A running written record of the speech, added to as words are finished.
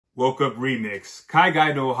Woke Up Remix 海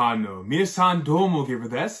外の反応皆さんどうもゲブ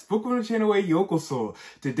です。僕のチャンネルへようこそ。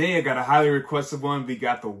Today I got a highly requested one. We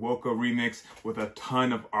got the Woke Up Remix with a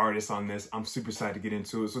ton of artists on this. I'm super excited to get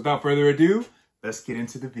into it. So without further ado, let's get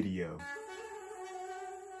into the video.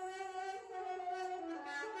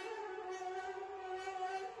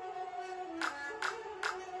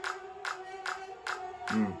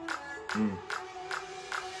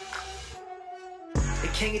 The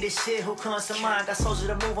king of this shit, who comes to mind? Got soldiers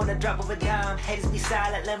to move on the drop of a dime. Haters be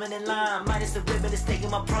side like lemon and lime. Minus the ribbon that's taking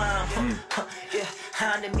my prime. Yeah,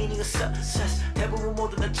 high on the meaning of success. Never more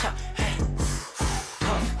than a chop. Hey,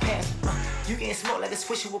 pass. You getting smoke like a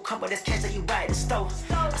swisher will come, but that's cash that you buy at the store.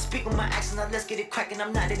 I speak with my accent, now let's get it cracking.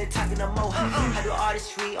 I'm not in the talking no more. I do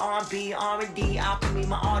artistry, R&B, R&D. Alchemy,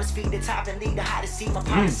 my artist feed the top and lead the hottest seat. My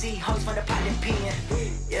policy, always find the pot and pen.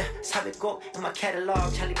 Yeah, that's how it go in my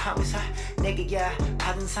catalog. Charlie Pound was high. Nigga, yeah,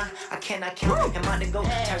 Pardon sign. I cannot count. And mine to go.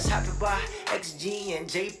 Charles Happy by XG and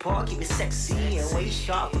J Park. Keep it sexy and way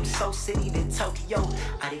sharp from Seoul City to Tokyo.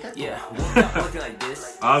 Yeah, woke up looking like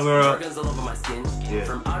this. OZworld. Organs all over my skin. Yeah.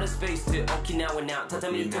 From outer space to Okinawa now.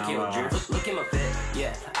 Tatami Tokyo drift. Look at my fit.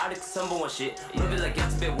 Yeah, I like some one shit. Move it like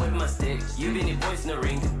it's bit with my stick. You been voice in the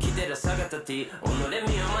ring. Kitera Sagatati. Oh no, let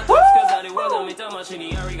me on my touch. Cause I was on me to my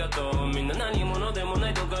shitty arigato. Minna nani mono demo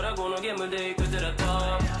night to karago no game de kutera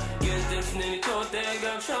top. Get this nini tote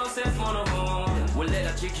got chances mono home. We'll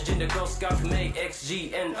let a chick in the Coast Guard from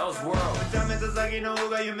AXG and OZworld. 先の方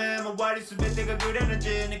が夢も終わり全てがグレなジ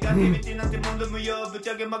ェネガティビティなんてもんで無用ぶち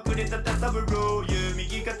上げまくれたタサブロー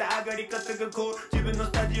右肩上がり方がこう自分の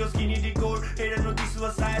スタジオ好きにリコールヘラのディス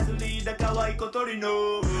はサイズリーダー可愛い小鳥の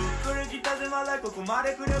これギターでまだここま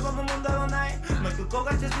で来ればもう問題はないマイク焦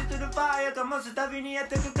がして捨てるファイアかますたびにやっ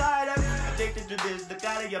てく快楽 Addicted to this だ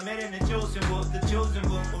からやめれね挑戦を The chosen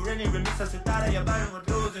one 俺にリミさせたらやばいのは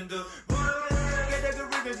当然だGet a good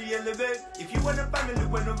because you elevate. If you want a family,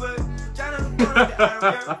 when the work, China look down at the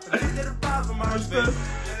area. This is the power from our space.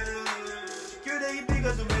 You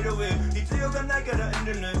because of it away. It's your gun like an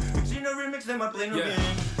internet. You've seen a remix in my plane again.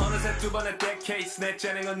 어느새 두 번의 decades 내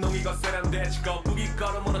재능은 농이고 세련되지고 부기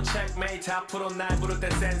걸음으로 checkmate 앞으로 날 부를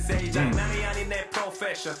땐 sensei 장난이 아닌 내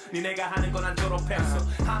profession 니네가 하는 건 안 졸업했어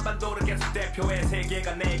한반도를 계속 대표해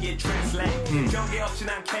세계가 내게 translate 경계 없이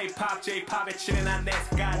난 K-pop, J-pop에 치는 난 내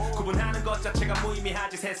색깔 구분하는 것 자체가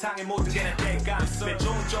무의미하지 세상의 모든 게 내 대가 내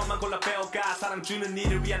좋은 점만 골라 배워가 사랑 주는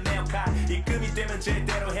이를 위한 내 역할 입금이 되면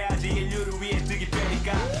제대로 해야지 인류를 위해 득이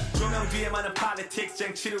되니까 조명 뒤에 많은 politics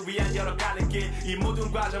쟁취를 위한 여러 가는 길이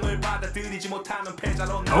모든 과정을 받아들이지 못하면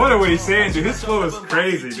패자로 I wonder what he's saying, dude. His flow is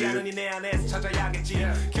crazy, dude. 내 안에서 찾아야겠지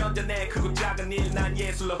견뎌내 크고 작은 일 난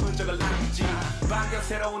예술로 흔적을 남기지 반겨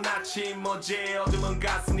새로운 아침 어제 어둠은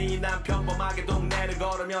갔으니 난 평범하게 동네를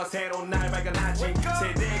걸으며 새로운 날 발견하지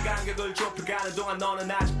세대 간격을 좁혀가는 동안 너는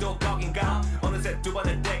아직도 거긴가 어느새 두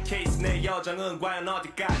번의 decades 내 여정은 과연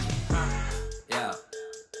어디까지 Yeah.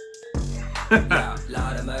 Yeah,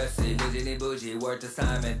 Lord of mercy, 무진이 부지, worth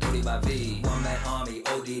assignment, 도리마 V, one man army,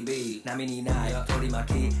 ODB, 나민이 나요,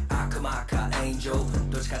 도리마키, 아크마카, angel,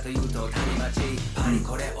 どっちかというと谷町、パリ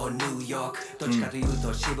コレ or New York, どっちかという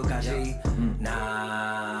と渋カジ、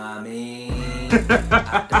ナミ、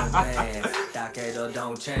だけど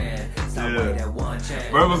don't change, subway that one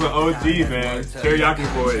change. Bro was an OG, man. Teriyaki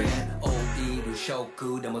boys.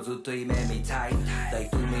 Shoku でもずっと夢見たい They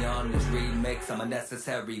threw me on this remix I'm a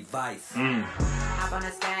necessary vice Hop on the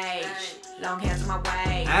stage Long hair to my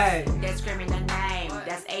waist They're screaming the name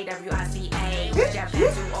That's AWICA Japan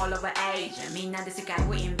to all over Asia みんなで世界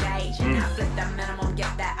を invasion I flip the minimum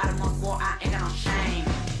Get that uttermost war I ain't got no shame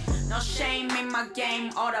No shame in my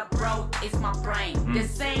game, all the broke is my brain. They're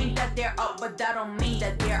saying that they're up, but that don't mean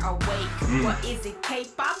that they're awake. What is it,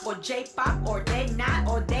 K-pop or J-pop, or they not,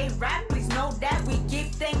 or they rap? Please know that we give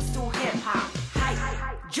thanks to hip-hop.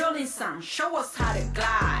 Hi, Jolin-san, show us how to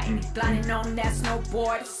glide. Gliding on that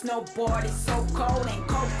snowboard is so cold and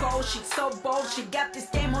Coco. She's so bold, she got this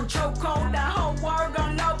game on chokehold. The whole world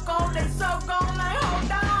gone loco, they so gone like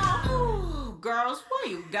hold on. Girls, why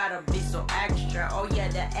you gotta be so extra? Oh yeah,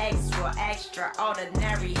 the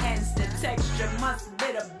extraordinary. Hence the texture must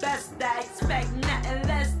be the best. I expect nothing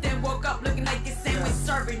less than woke up looking like this sandwich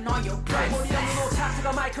serving all your breakfast.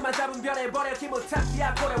 차트가 마이크만 잡은 변해버려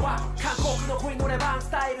기무타키야 고래와 한국의 고인 노래방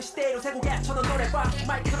스타일을 시대로 세고개 쳐놓은 노래방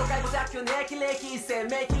마이크로 깔고 잡혀 내길래 기세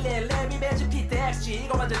매길래 레미 매지 피트 XG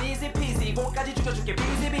이거 완전 easy peasy 곡까지 죽여줄게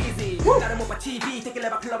busy 나는 못봐 TV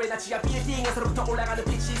데킬레바 클럽에 나 지하 빌딩에서부터 올라가는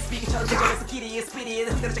빛이 스피커처럼 대전에서 길이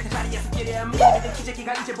스피릿 흔들어 자켓 자리에서 길이 미래된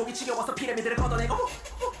기재기가 이제 보기 지겨워서 피라미드를 걷어내고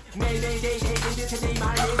매일매일 데이데이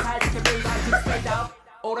말매일 살 지켜 매일 날 스프레이드 아웃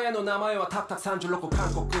올해는 남아요와 탁탁 산줄 놓고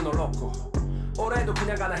한국 끊어 놓고 俺のく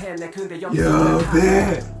ながら変ね組んでよやべ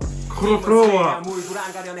えこのフローは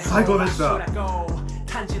最高でした。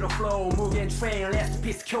炭治郎フロー無限トレインレストピ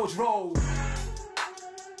ース教授ロー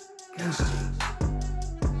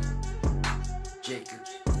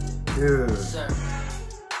Dude, Sir,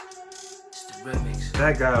 it's the remix.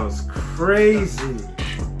 that guy was crazy.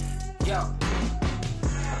 Yo,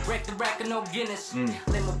 break the record, no Guinness.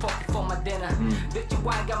 Lemon pocket for my dinner. Bitch, you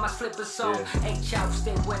ain't got my slippers on. Ain't chow,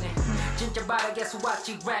 stay winning. Ginger body, guess who watch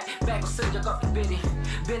you rap? Bag of cinder, got the bitty.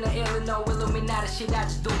 Been a ill, no Illuminati shit, I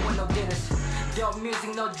just do with no dinners. Dope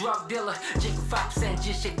music, no drug dealer. Jingle 5%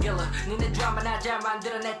 just shit killer. Need the drama, not jam, I'm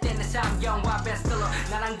doing that thing. I'm young, wild best stiller.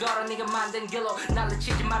 Now I'm got a nigga mind and gillo. Now the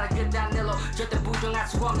chicken matter good Danilo. Just the boojong, I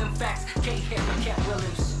swung them facts. Can't hit my Cat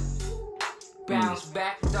Williams. Bounce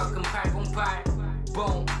back, duck and pipe on pipe.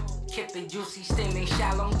 Boom, keep the juicy steaming,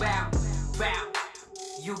 shallow bow. Bow.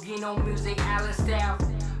 Yugi no music, Allen style.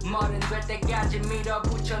 Modern, but they got you meet up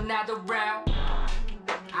with your another round.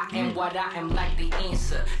 I am what I am, like the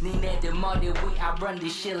answer. Need the money, I run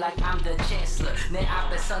this shit like I'm the chancellor. 내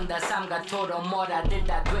앞에 선다 삼가토록 뭐라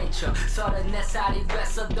들다 된쳐. 34살이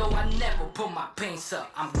됐어도 I never put my pants up.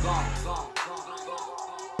 I'm gone.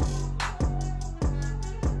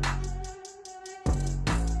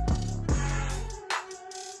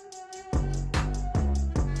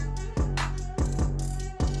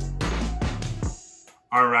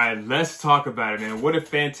 All right, let's talk about it, man. What a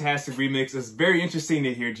fantastic remix. It's very interesting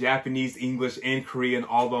to hear Japanese, English, and Korean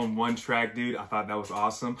all on one track, dude. I thought that was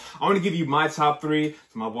awesome. I want to give you my top three.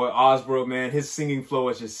 So my boy OZworld, man, his singing flow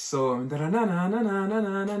is just so...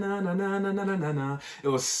 It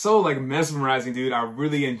was so, like, mesmerizing, dude. I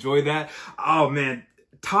really enjoyed that. Oh, man.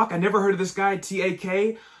 Talk, I never heard of this guy,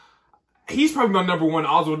 TAK. He's probably my number one,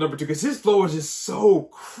 OZworld number two, because his flow is just so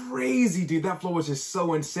crazy, dude. That flow is just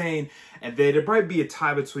so insane. And then it'd probably be a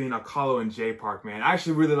tie between AKLO and J Park, man. I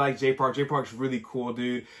actually really like J Park. J Park's really cool,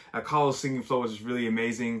 dude. AKLO's singing flow is just really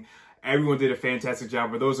amazing. Everyone did a fantastic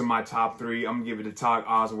job, but those are my top three. I'm gonna give it to Talk,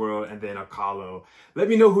 OZworld, and then AKLO. Let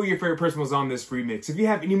me know who your favorite person was on this remix. If you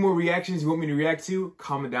have any more reactions you want me to react to,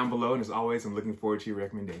 comment down below. And as always, I'm looking forward to your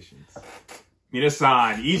recommendations. 皆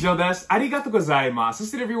さん、以上です。ありがとうございます。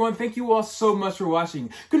So everyone, thank you all so much for watching.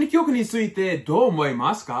 この曲についてどう思い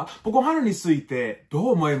ますか？僕の話についてど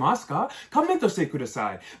う思いますか？コメントしてくだ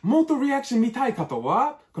さい。もっとリアクション見たい方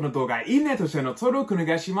は、この動画、いいねとしての登録お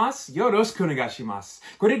願いします。よろしくお願いします。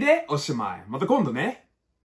これでおしまい。また今度ね。